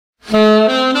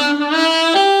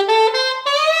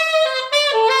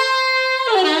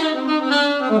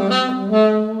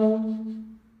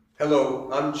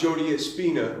I'm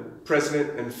Jodiespina,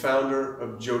 president and founder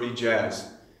of Jody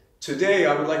Jazz. Today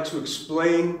I would like to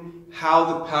explain how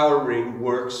the power ring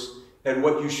works and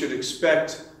what you should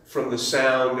expect from the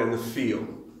sound and the feel.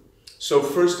 So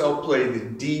first I'll play the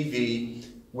DV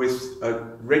with a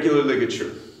regular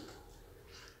ligature.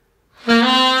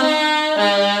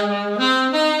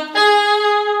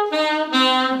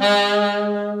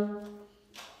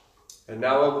 And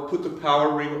now I will put the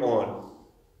power ring on.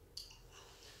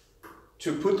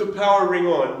 To put the power ring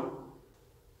on,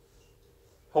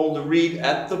 hold the reed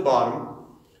at the bottom,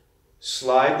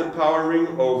 slide the power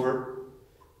ring over,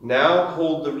 now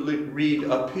hold the reed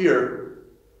up here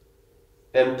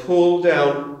and pull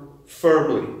down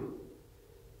firmly.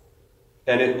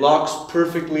 And it locks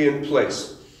perfectly in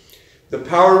place. The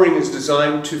power ring is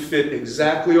designed to fit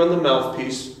exactly on the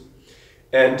mouthpiece,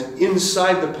 and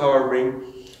inside the power ring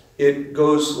it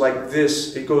goes like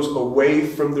this, it goes away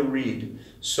from the reed.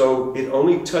 So it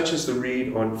only touches the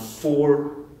reed on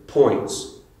 4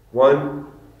 points. 1,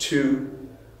 2,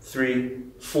 3,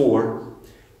 4.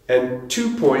 And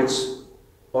 2 points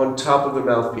on top of the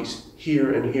mouthpiece,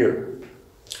 here and here.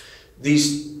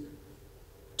 These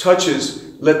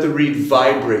touches let the reed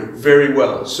vibrate very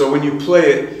well. So when you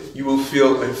play it, you will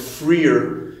feel a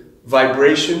freer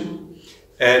vibration,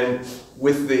 and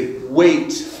with the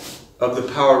weight of the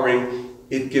power ring,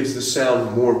 it gives the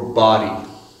sound more body,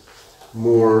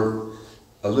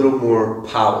 a little more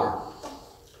power.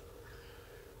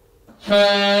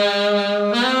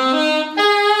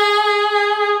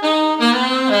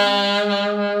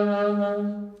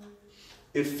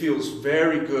 It feels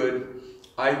very good.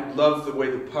 I love the way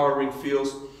the power ring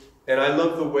feels, and I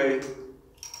love the way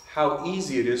how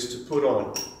easy it is to put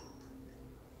on.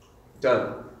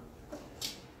 Done.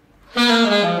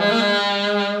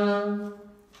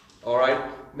 All right,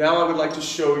 now I would like to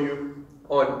show you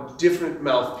on different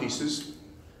mouthpieces.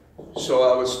 So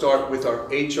I will start with our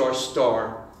HR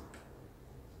star.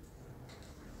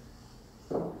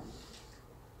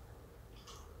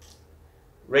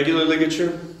 Regular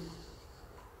ligature.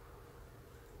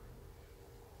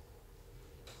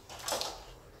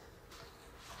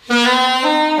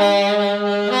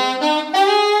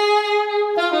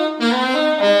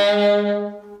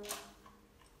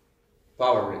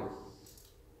 Power ring.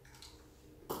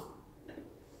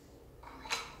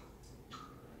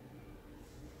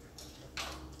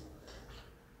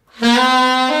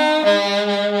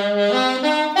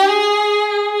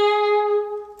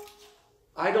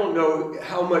 I don't know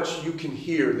how much you can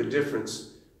hear the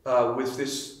difference with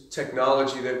this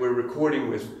technology that we're recording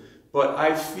with, but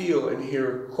I feel and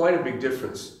hear quite a big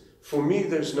difference. For me,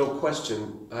 there's no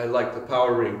question I like the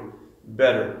power ring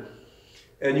better.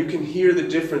 And you can hear the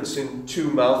difference in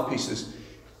 2 mouthpieces.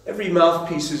 Every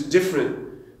mouthpiece is different,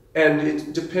 and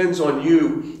it depends on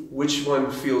you which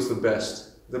one feels the best.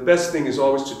 The best thing is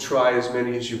always to try as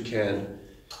many as you can.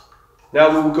 Now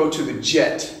we will go to the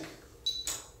jet.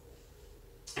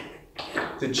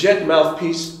 The jet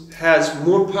mouthpiece has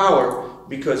more power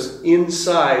because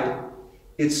inside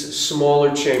it's a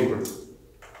smaller chamber.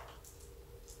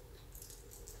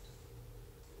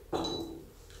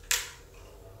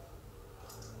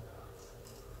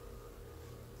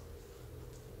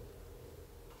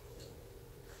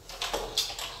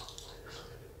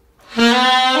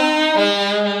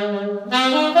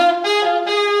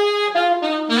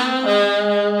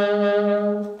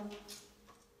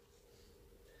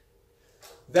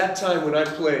 That time when I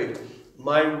played,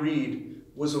 my reed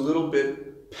was a little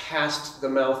bit past the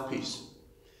mouthpiece.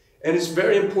 And it's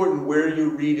very important where your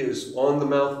reed is on the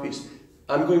mouthpiece.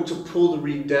 I'm going to pull the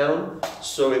reed down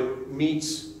so it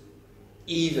meets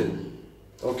even,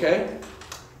 okay?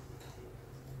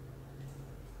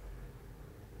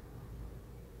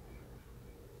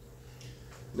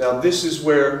 Now this is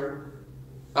where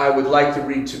I would like the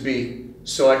reed to be,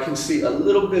 so I can see a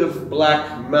little bit of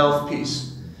black mouthpiece.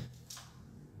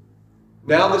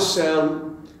 Now the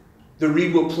sound, the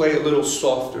reed will play a little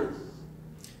softer.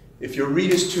 If your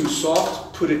reed is too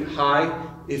soft, put it high.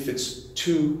 If it's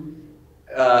too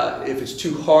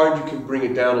hard, you can bring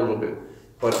it down a little bit.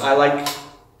 But I like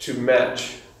to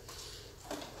match.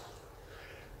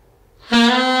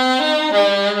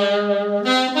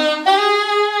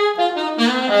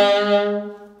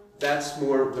 That's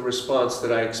more the response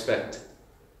that I expect.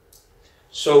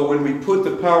 So when we put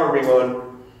the power ring on,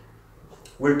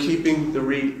 we're keeping the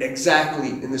reed exactly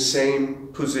in the same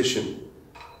position.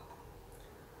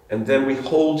 And then we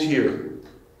hold here.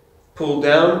 Pull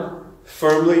down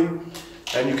firmly,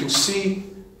 and you can see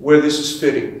where this is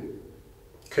fitting.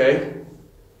 Okay?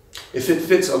 If it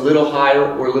fits a little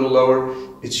higher or a little lower,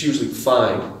 it's usually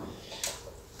fine.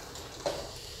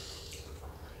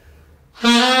 I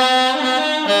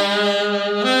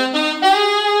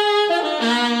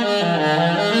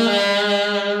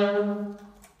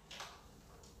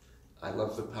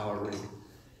love the power ring.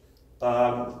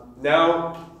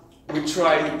 Now we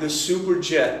try the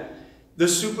Superjet. The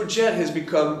Superjet has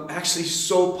become actually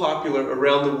so popular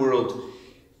around the world.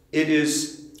 It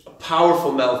is a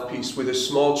powerful mouthpiece with a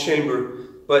small chamber,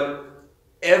 but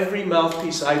every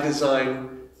mouthpiece I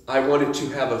design, I wanted to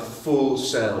have a full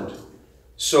sound.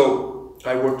 So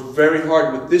I worked very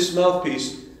hard with this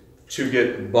mouthpiece to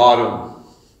get bottom.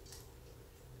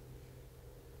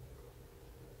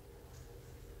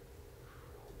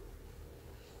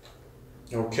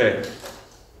 Okay.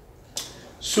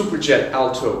 Superjet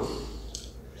alto.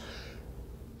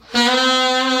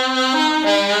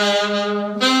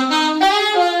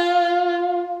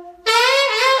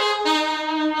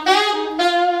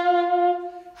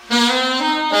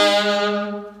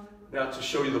 Now to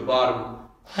show you the bottom.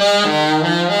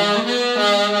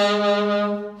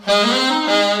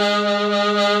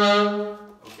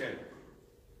 Okay.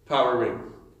 Power ring.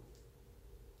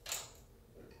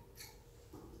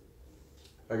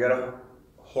 I gotta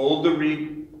hold the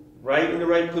reed right in the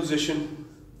right position.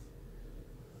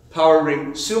 Power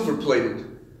ring, silver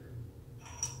plated.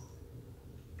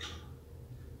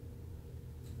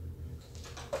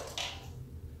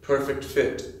 Perfect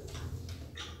fit.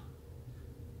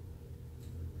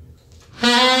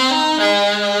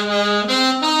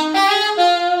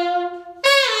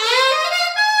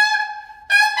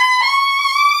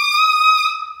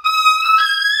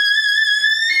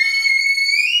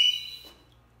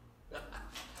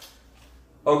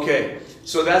 Okay,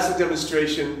 so that's a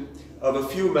demonstration of a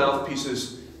few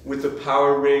mouthpieces with the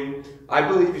power ring. I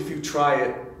believe if you try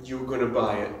it, you're going to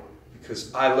buy it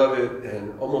because I love it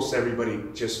and almost everybody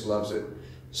just loves it.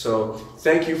 So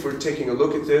thank you for taking a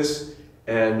look at this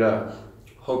and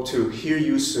hope to hear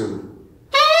you soon.